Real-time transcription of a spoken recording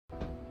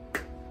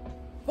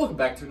Welcome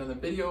back to another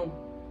video,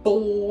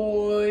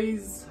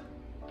 boys.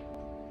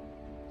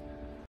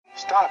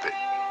 Stop it.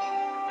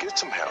 Get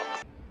some help.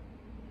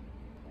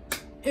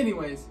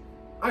 Anyways,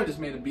 I just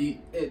made a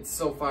beat. It's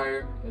so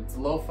fire. It's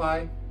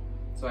lo-fi.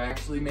 So I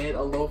actually made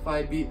a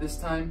lo-fi beat this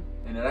time,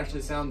 and it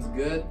actually sounds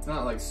good. It's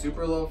not like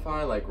super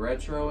lo-fi, like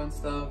retro and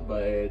stuff,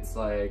 but it's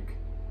like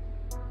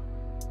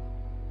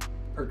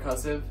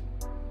percussive.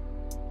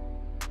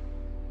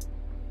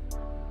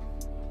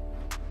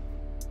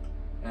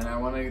 And I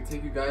want to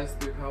take you guys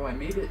through how I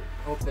made it.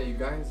 Hope that you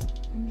guys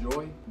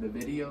enjoy the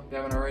video. If you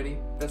haven't already,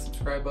 hit that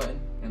subscribe button,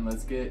 and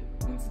let's get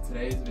into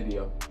today's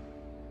video.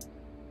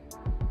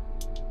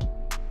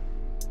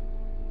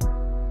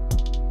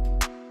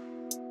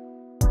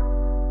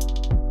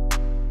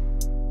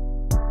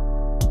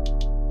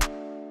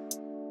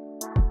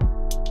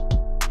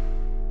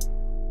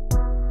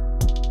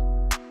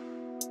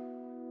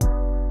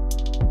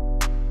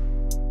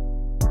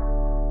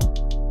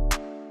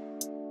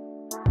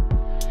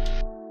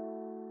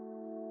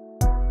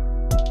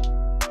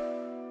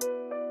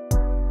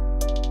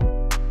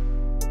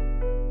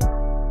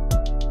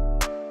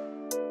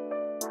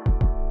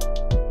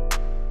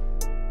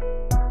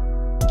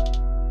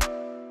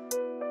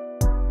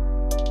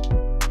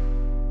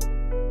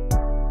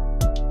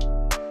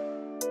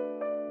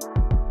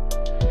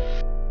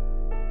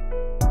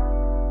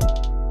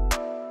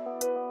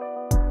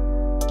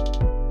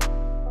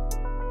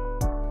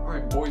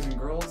 Boys and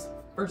girls,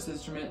 first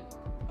instrument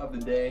of the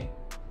day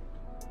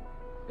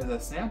is a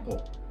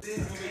sample.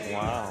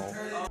 Wow.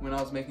 When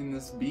I was making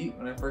this beat,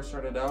 when I first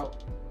started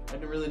out, I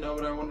didn't really know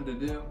what I wanted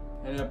to do.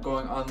 I ended up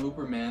going on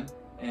Looperman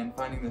and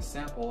finding this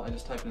sample. I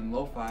just typed in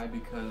lo-fi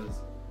because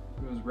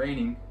it was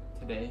raining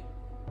today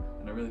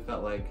and I really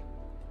felt like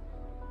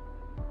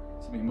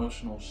some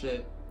emotional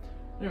shit.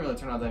 It didn't really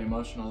turn out that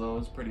emotional though.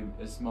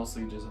 It's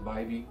mostly just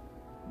vibey.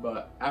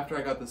 But after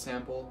I got the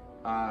sample,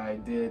 I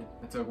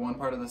took one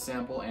part of the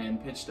sample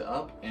and pitched it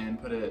up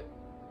and put it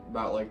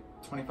about like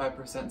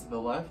 25% to the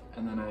left,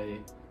 and then I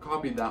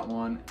copied that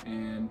one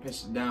and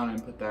pitched it down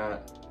and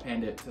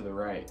panned it to the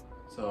right.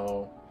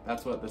 So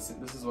that's what this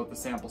is what the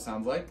sample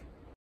sounds like.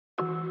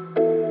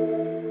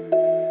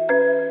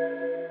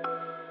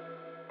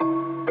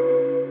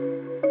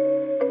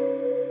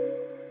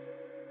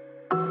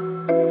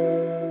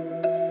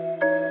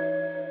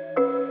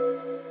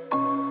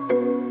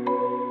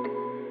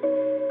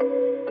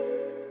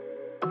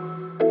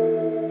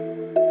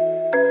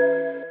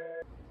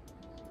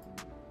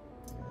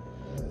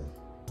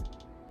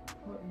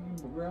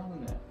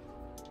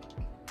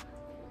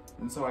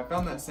 And so I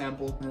found that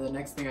sample, and the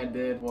next thing I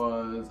did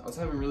was, I was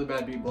having really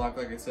bad beat block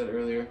like I said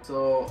earlier.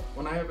 So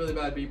when I have really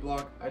bad beat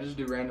block, I just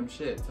do random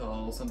shit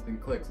till something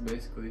clicks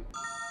basically.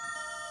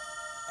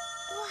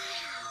 Wow,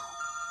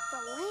 the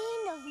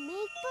land of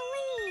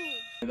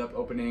make-believe. Ended up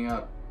opening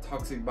up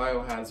Toxic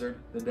Biohazard,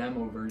 the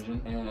demo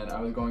version, and I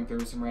was going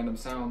through some random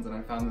sounds and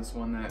I found this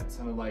one that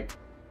sounded like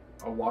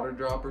a water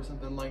drop or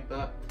something like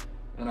that.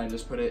 And I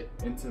just put it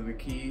into the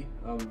key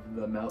of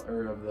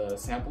the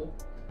sample,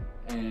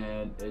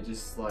 and it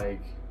just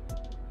like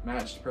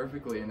matched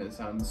perfectly, and it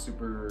sounds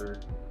super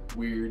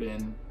weird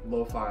and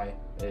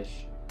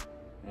lo-fi-ish,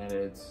 and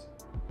it's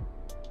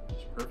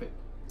just perfect.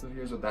 So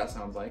here's what that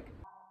sounds like.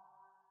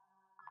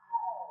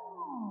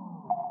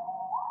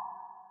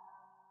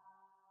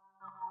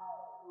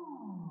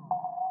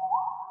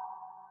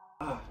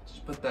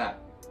 Just put that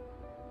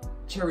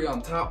cherry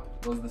on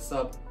top was the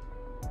sub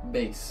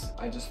bass.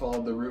 I just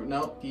followed the root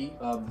note key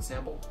of the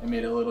sample and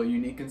made it a little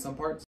unique in some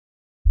parts.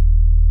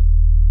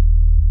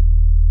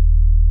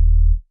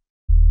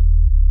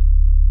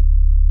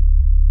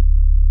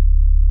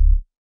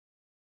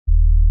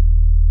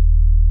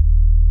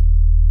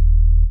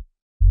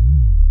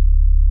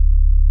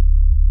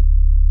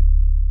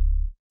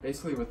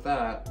 Basically with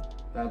that,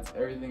 that's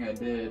everything I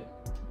did.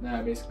 Now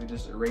I basically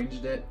just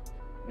arranged it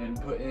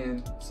and put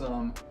in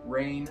some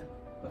rain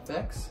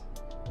effects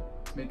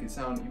to make it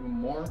sound even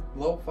more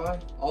lo-fi.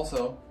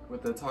 Also,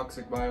 with the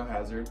Toxic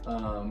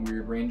Biohazard,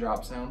 weird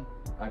raindrop sound,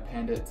 I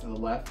panned it to the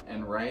left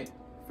and right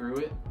through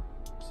it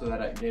so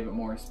that it gave it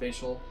more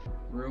spatial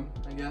room,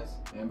 I guess.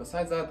 And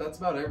besides that, that's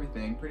about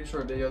everything. Pretty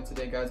short video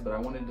today, guys, but I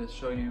wanted to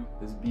show you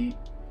this beat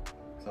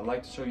because I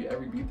like to show you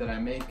every beat that I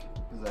make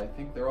because I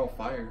think they're all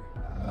fire.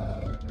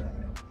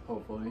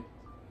 Hopefully.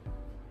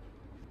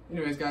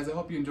 Anyways, guys, I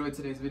hope you enjoyed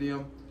today's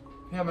video.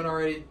 If you haven't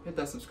already, hit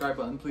that subscribe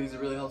button, please.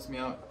 It really helps me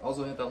out.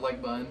 Also, hit that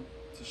like button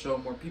to show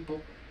more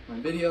people my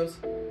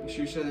videos. Make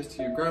sure you share this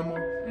to your grandma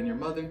and your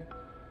mother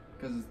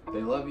because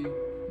they love you.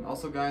 And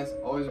also, guys,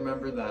 always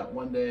remember that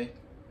one day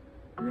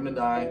you're gonna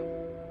die,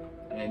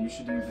 and you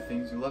should do the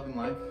things you love in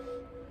life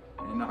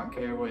and not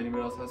care what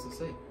anybody else has to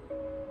say.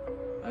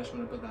 I just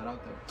want to put that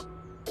out there.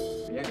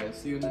 But yeah,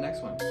 guys, see you in the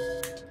next one.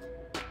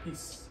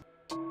 Peace.